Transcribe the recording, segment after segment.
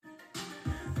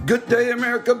Good Day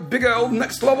America, Big L,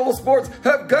 Next Level Sports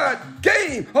have got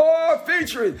game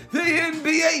featuring the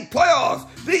NBA playoffs,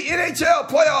 the NHL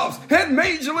playoffs, and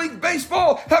Major League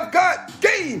Baseball have got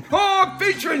game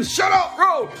featuring Shutout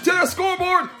Road. To the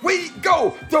scoreboard we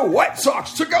go. The White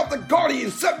Sox took out the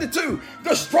Guardians 7-2.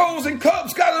 The Stros and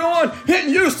Cubs got it on in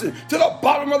Houston. To the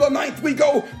bottom of the ninth we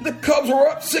go. The Cubs were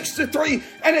up 6-3,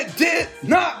 and it did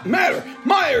not matter.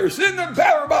 Myers in the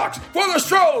batter box for the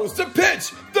Stros. The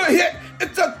pitch, the hit,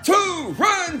 it's a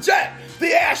 2-run jack. The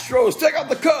Astros take out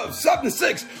the Cubs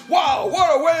 7-6. Wow,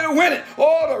 what a way to win it.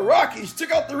 The Rockies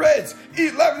took out the Reds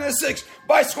 11-6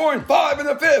 by scoring 5 in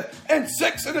the fifth and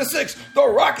 6 in the sixth. The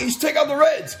Rockies take out the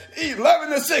Reds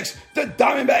 11-6. The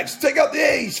Diamondbacks take out the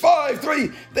A's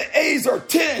 5-3. The A's are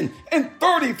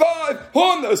 10-35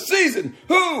 on the season.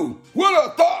 Who would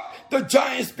have thought? The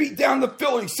Giants beat down the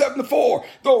Phillies 7-4.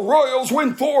 The Royals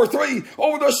win 4-3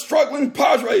 over the struggling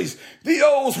Padres. The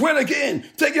O's win again,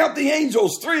 taking out the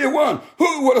Angels 3-1.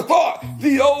 Who would have thought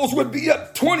the O's would be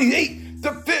up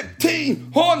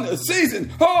 28-15 on the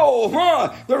season? Oh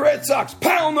my! The Red Sox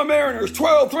pound the Mariners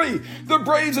 12-3. The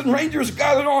Braves and Rangers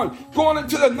got it on going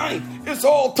into the ninth. It's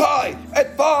all tied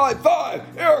at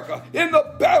 5-5. Erica in the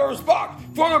batter's box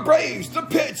for the Braves. The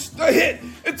pitch, the hit.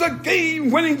 It's a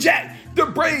game-winning jack. The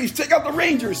Braves take out the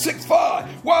Rangers 6-5,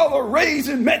 while the Rays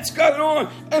and Mets got it on,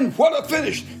 and what a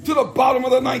finish. To the bottom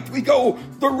of the ninth we go.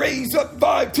 The Rays up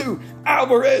 5-2.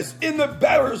 Alvarez in the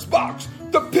batter's box.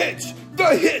 The pitch,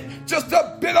 the hit, just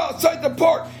a bit outside the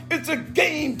park. It's a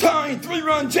game-tying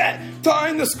 3-run jack,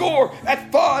 tying the score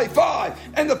at 5-5,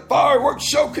 and the fireworks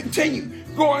show continued.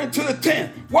 Going into the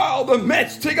 10th, while the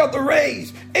Mets take out the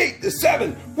Rays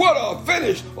 8-7. What a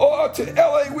finish. To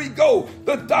LA we go.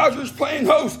 The Dodgers playing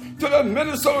host to the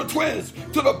Minnesota Twins.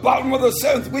 To the bottom of the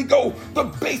 7th we go. The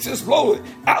bases loaded.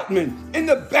 Outman in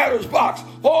the batter's box.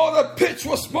 The pitch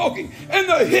was smoking, and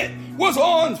the hit was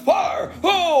on fire.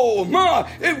 Oh my,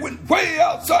 it went way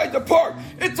outside the park.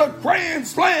 It's a grand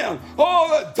slam.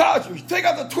 The Dodgers take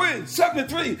out the Twins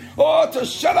 7-3. To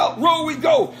shutout row we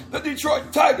go. The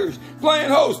Detroit Tigers playing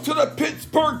host to the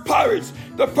Pittsburgh Pirates.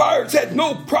 The Pirates had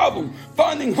no problem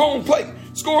finding home plate,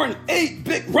 scoring 8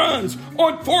 big runs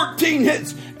on 14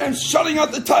 hits and shutting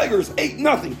out the Tigers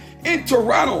 8-0. In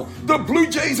Toronto, the Blue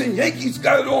Jays and Yankees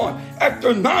got it on.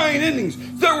 After 9 innings,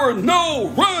 there were no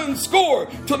runs scored.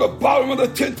 To the bottom of the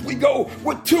 10th we go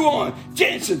with 2 on.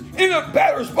 Jansen in the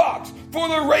batter's box for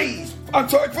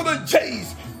the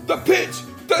Jays. The pitch,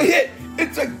 the hit,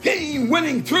 it's a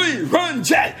game-winning 3-run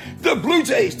jack. The Blue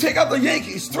Jays take out the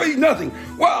Yankees 3-0.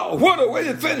 Wow, what a way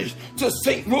to finish. To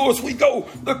St. Louis we go.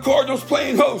 The Cardinals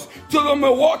playing host to the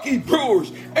Milwaukee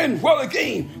Brewers. And what a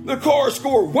game. The Cards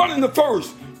score 1 in the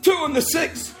first, 2 in the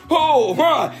sixth. Oh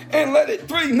my, and let it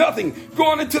 3-0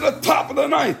 going into the top of the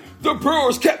ninth. The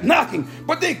Brewers kept knocking,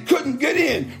 but they couldn't get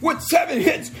in. With 7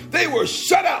 hits, they were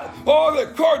shut out.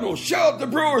 The Cardinals shut out the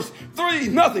Brewers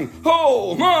 3-0.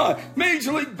 Oh my,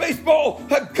 Major League Baseball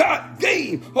have got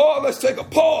game. Let's take a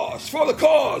pause for the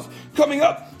cause. Coming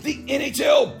up, the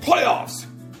NHL playoffs.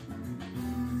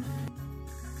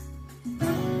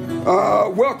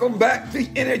 Welcome back. The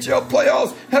NHL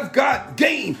playoffs have got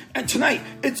game, and tonight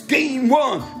it's game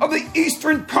 1 of the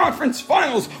Eastern Conference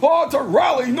Finals. To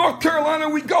Raleigh, North Carolina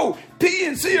we go.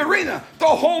 PNC Arena, the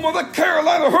home of the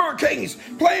Carolina Hurricanes,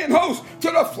 playing host to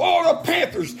the Florida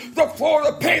Panthers. The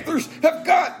Florida Panthers have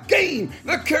got game.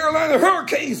 The Carolina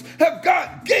Hurricanes have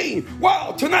got game.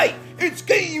 Wow, tonight it's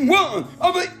game 1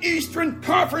 of the Eastern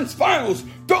Conference Finals.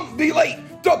 Don't be late.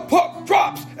 The puck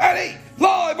drops at 8.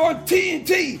 Live on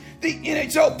TNT, the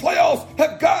NHL playoffs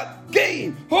have got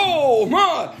game. Oh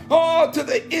my, to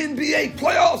the NBA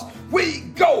playoffs we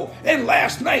go. And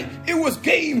last night, it was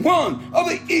game 1 of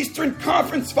the Eastern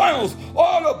Conference Finals.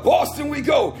 To Boston we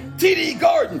go. TD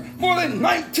Garden, more than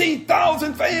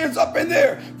 19,000 fans up in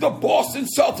there. The Boston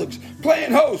Celtics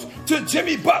playing host to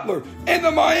Jimmy Butler and the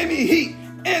Miami Heat.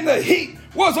 And the Heat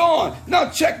was on.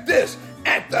 Now check this.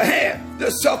 At the half,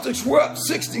 the Celtics were up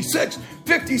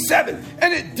 66-57,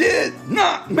 and it did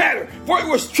not matter, for it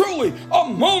was truly a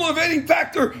motivating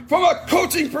factor from a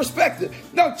coaching perspective.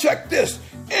 Now check this.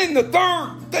 In the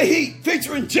third, the Heat,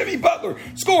 featuring Jimmy Butler,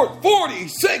 scored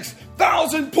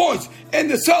 46,000 points,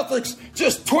 and the Celtics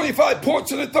just 25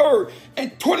 points in the third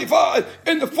and 25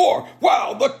 in the fourth.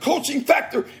 Wow, the coaching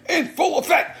factor in full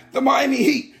effect. The Miami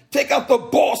Heat take out the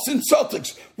Boston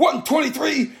Celtics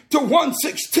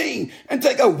 123-116 and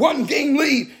take a 1-game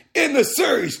lead in the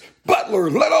series.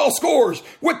 Butler led all scorers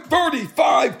with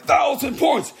 35,000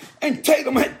 points, and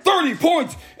Tatum had 30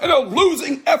 points in a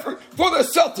losing effort for the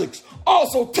Celtics.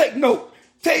 Also take note,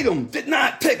 Tatum did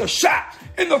not take a shot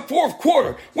in the fourth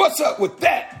quarter. What's up with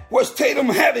that? Was Tatum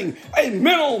having a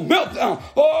mental meltdown?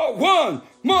 Or one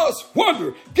must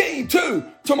wonder. Game 2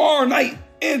 tomorrow night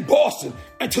in Boston.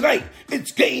 And tonight,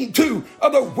 it's game 2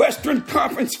 of the Western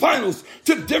Conference Finals.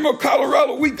 To Denver,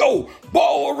 Colorado we go.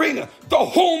 Ball Arena, the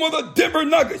home of the Denver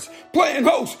Nuggets, playing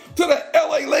host to the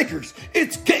LA Lakers.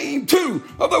 It's game 2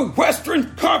 of the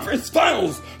Western Conference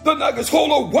Finals. The Nuggets hold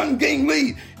a 1-game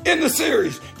lead in the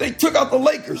series. They took out the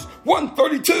Lakers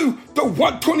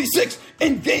 132-126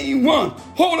 in game 1.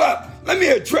 Hold up, let me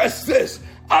address this.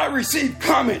 I received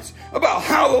comments about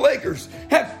how the Lakers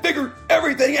have figured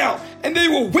everything out and they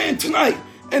will win tonight.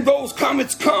 And those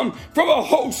comments come from a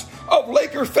host of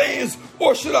Laker fans,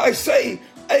 or should I say,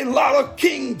 a lot of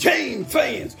King James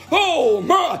fans. Oh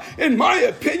my, in my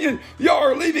opinion, y'all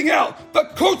are leaving out the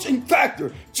coaching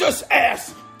factor. Just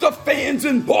ask the fans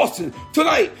in Boston.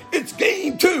 Tonight, it's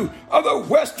game 2 of the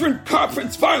Western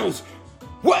Conference Finals.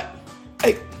 What?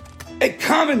 A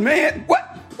common man?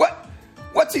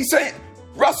 What's he saying?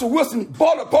 Russell Wilson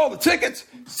bought up all the tickets?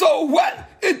 So what?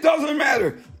 It doesn't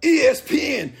matter.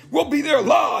 ESPN will be there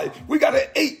live. We got an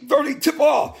 8:30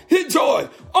 tip-off. Enjoy.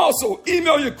 Also,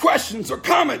 email your questions or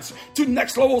comments to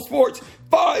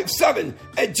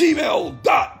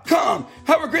nextlevelsports57@gmail.com.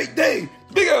 Have a great day.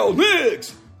 Big L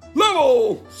Migs,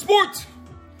 Level Sports.